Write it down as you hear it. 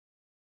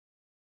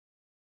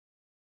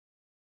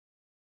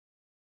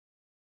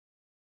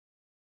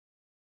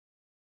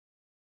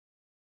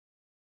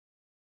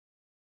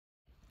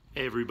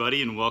Hey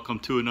everybody, and welcome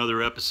to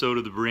another episode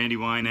of the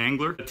Brandywine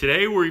Angler.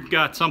 Today we've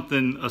got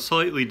something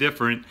slightly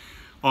different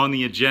on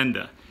the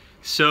agenda.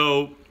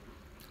 So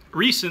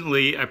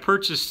recently I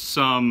purchased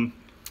some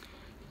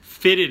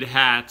fitted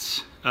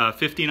hats,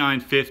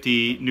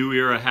 59Fifty New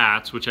Era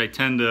hats, which I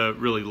tend to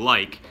really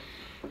like.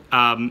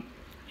 And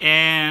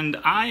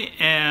I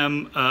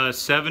am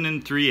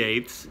 7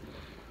 3/8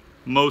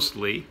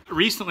 mostly.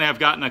 Recently I've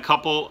gotten a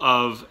couple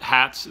of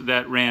hats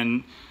that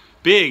ran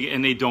big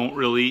and they don't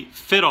really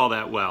fit all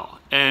that well,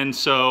 and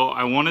so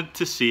I wanted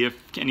to see if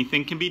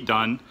anything can be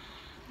done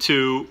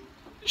to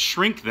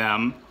shrink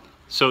them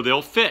so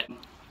they'll fit.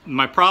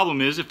 My problem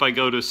is if I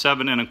go to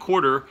 7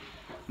 1/4,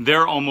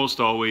 they're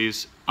almost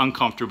always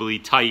uncomfortably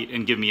tight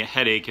and give me a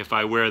headache if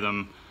I wear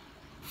them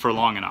for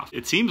long enough.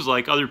 It seems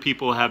like other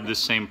people have this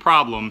same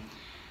problem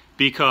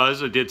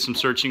because I did some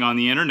searching on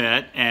the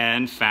internet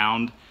and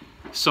found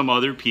some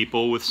other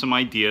people with some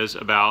ideas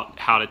about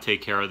how to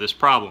take care of this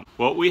problem.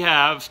 What we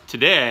have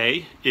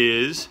today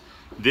is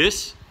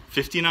this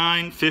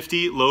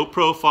 59Fifty low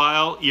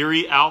profile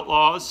Erie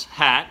Outlaws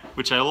hat,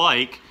 which I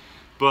like,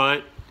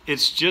 but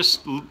it's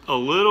just a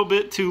little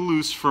bit too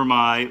loose for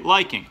my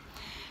liking.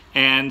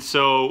 And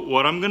so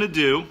what I'm gonna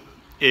do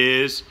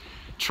is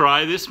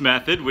try this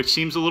method, which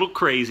seems a little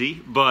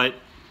crazy, but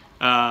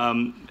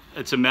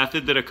it's a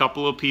method that a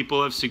couple of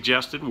people have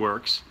suggested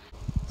works.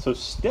 So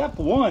step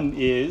one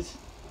is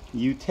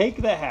you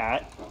take the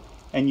hat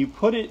and you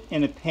put it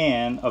in a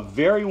pan of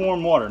very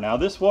warm water. Now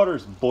this water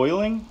is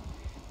boiling,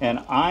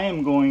 and I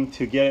am going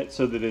to get it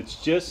so that it's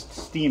just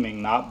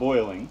steaming, not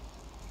boiling.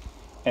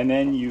 And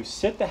then you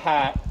sit the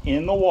hat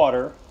in the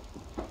water,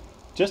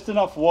 just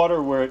enough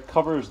water where it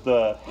covers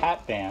the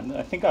hat band.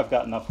 I think I've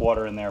got enough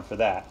water in there for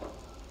that.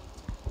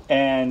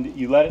 And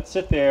you let it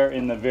sit there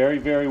in the very,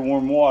 very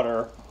warm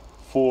water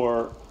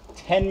for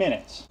 10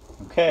 minutes.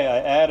 Okay, I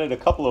added a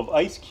couple of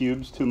ice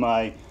cubes to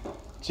my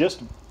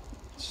just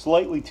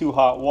slightly too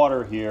hot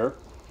water here,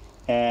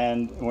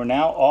 and we're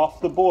now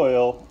off the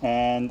boil,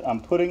 and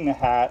I'm putting the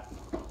hat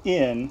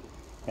in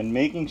and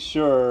making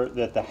sure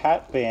that the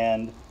hat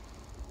band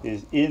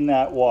is in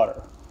that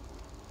water.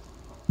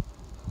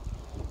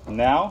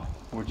 Now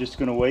we're just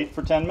going to wait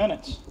for 10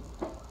 minutes.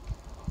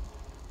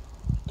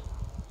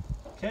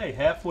 Okay,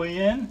 halfway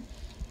in,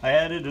 I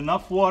added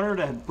enough water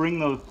to bring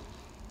the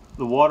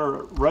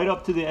water right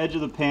up to the edge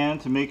of the pan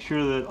to make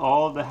sure that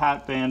all of the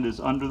hat band is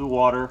under the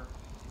water,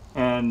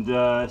 and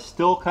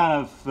still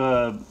kind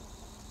of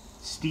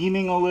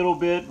steaming a little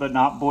bit but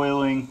not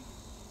boiling.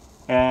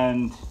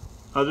 And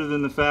other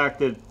than the fact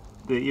that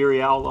the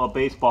Erie Outlaw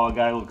baseball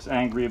guy looks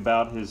angry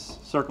about his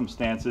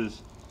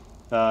circumstances,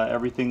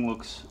 everything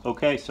looks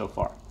okay so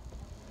far.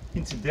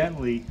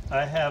 Incidentally,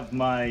 I have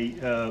my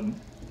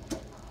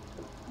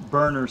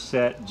burner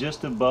set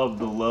just above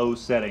the low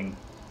setting.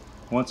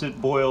 Once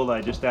it boiled, I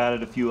just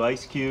added a few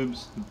ice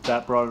cubes.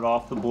 That brought it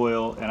off the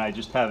boil, and I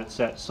just have it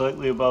set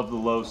slightly above the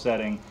low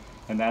setting,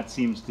 and that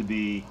seems to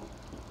be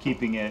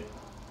keeping it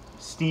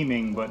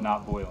steaming but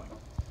not boiling.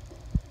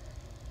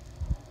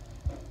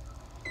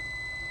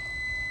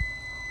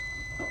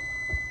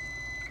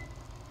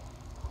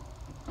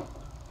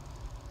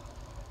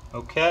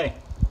 Okay,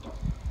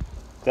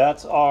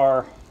 that's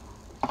our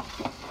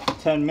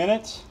 10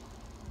 minutes.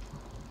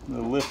 I'm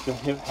going to lift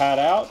the hat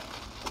out.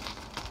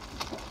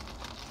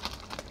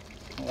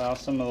 Allow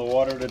some of the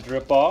water to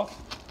drip off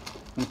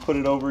and put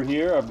it over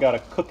here. I've got a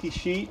cookie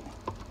sheet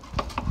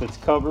that's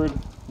covered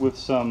with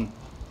some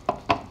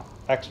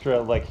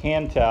extra like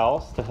hand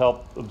towels to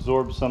help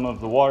absorb some of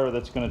the water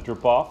that's going to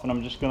drip off, and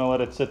I'm just going to let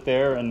it sit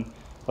there and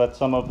let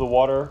some of the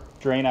water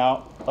drain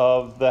out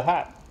of the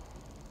hat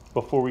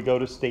before we go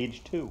to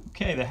stage 2.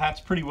 Okay, the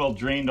hat's pretty well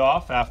drained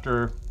off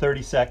after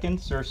 30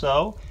 seconds or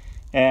so,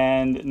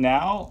 and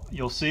now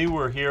you'll see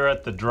we're here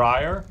at the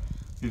dryer.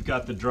 We've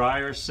got the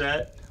dryer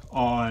set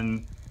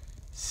on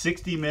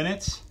 60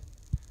 minutes,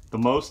 the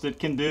most it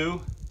can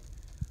do,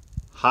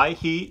 high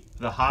heat,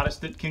 the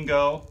hottest it can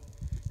go,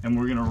 and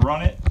we're going to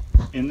run it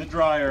in the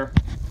dryer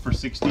for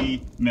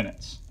 60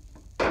 minutes.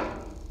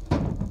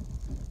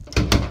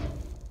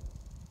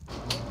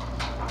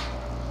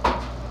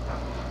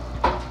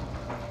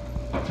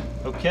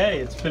 Okay,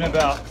 it's been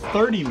about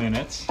 30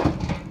 minutes.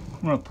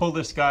 I'm going to pull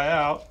this guy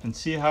out and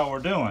see how we're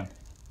doing.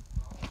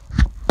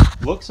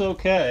 Looks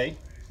okay.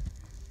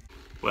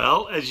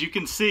 Well, as you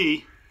can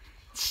see,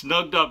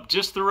 snugged up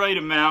just the right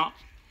amount,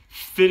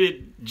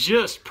 fitted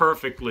just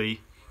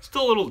perfectly.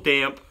 Still a little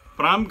damp,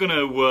 but I'm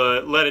gonna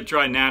let it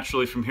dry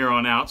naturally from here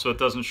on out so it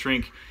doesn't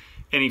shrink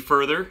any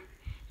further.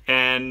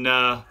 And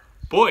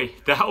boy,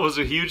 that was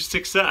a huge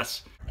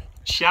success.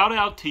 Shout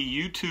out to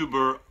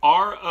YouTuber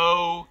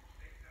ROCI,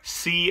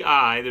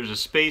 there's a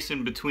space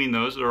in between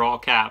those, they're all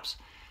caps,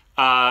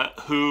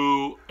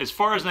 who, as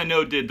far as I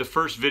know, did the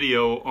first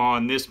video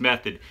on this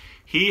method.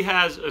 He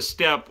has a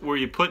step where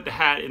you put the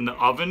hat in the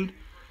oven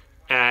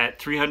at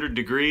 300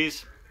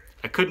 degrees.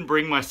 I couldn't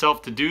bring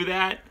myself to do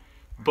that,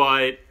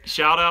 but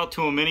shout out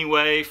to him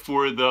anyway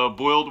for the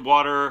boiled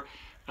water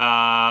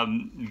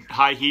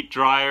high heat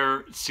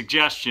dryer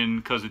suggestion,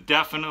 because it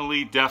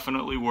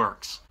definitely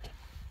works.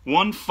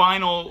 One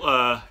final,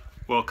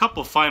 well, a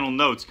couple final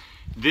notes.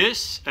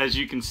 This, as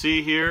you can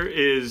see here,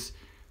 is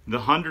the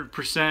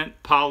 100%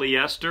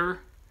 polyester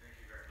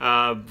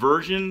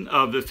version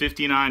of the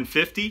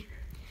 59Fifty.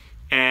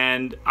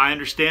 And I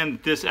understand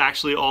that this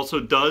actually also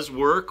does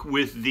work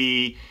with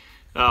the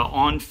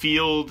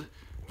on-field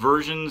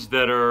versions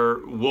that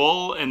are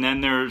wool, and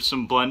then there's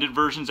some blended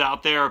versions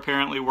out there.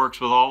 Apparently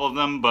works with all of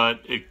them,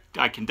 but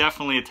I can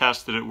definitely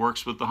attest that it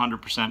works with the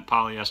 100%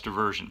 polyester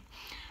version.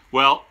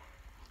 Well,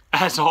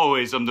 as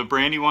always, I'm the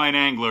Brandywine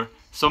Angler,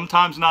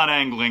 sometimes not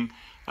angling.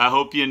 I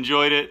hope you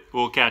enjoyed it.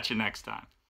 We'll catch you next time.